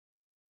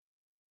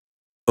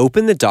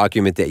Open the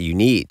document that you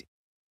need.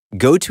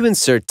 Go to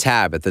Insert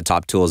tab at the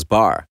top tools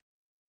bar.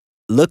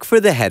 Look for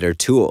the Header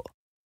tool.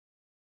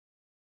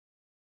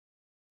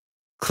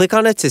 Click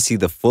on it to see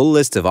the full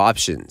list of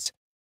options.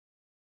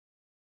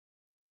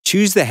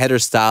 Choose the header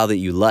style that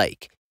you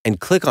like and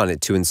click on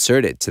it to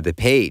insert it to the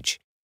page.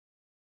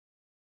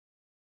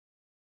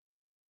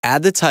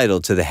 Add the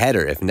title to the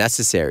header if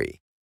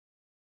necessary.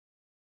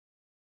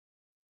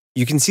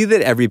 You can see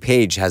that every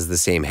page has the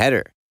same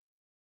header.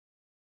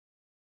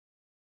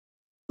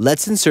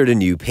 Let's insert a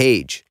new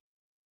page.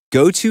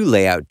 Go to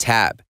Layout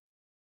tab.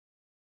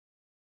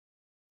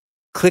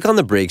 Click on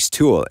the Breaks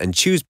tool and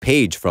choose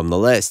Page from the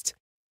list.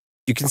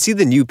 You can see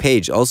the new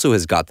page also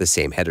has got the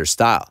same header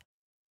style.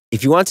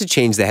 If you want to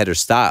change the header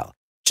style,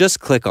 just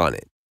click on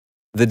it.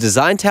 The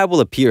Design tab will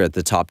appear at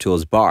the top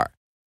tools bar.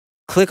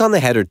 Click on the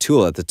Header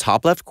tool at the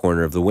top left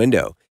corner of the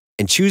window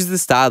and choose the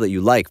style that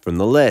you like from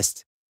the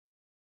list.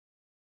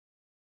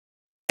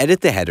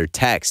 Edit the header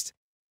text.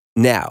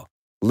 Now,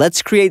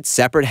 let's create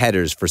separate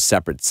headers for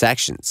separate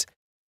sections.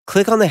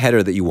 Click on the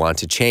header that you want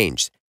to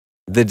change.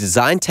 The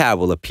Design tab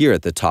will appear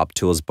at the top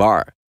tools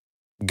bar.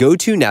 Go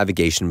to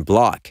Navigation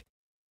block.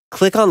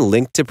 Click on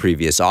Link to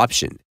Previous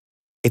option.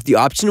 If the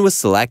option was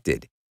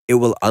selected, it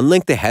will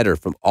unlink the header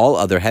from all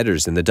other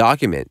headers in the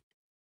document.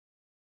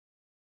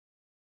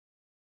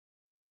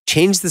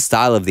 Change the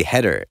style of the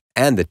header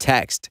and the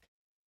text.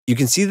 You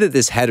can see that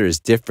this header is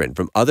different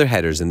from other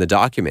headers in the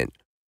document.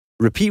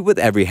 Repeat with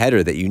every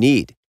header that you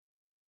need.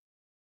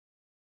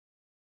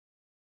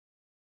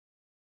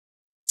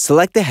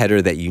 Select the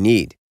header that you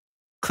need.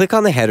 Click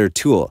on the Header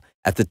tool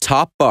at the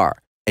top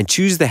bar and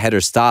choose the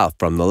header style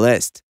from the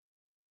list.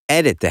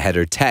 Edit the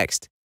header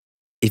text.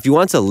 If you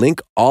want to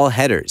link all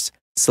headers,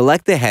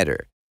 select the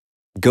header.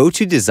 Go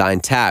to Design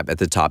tab at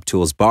the top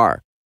tools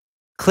bar.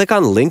 Click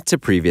on Link to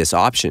Previous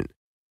option.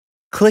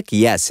 Click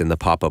Yes in the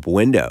pop-up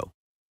window.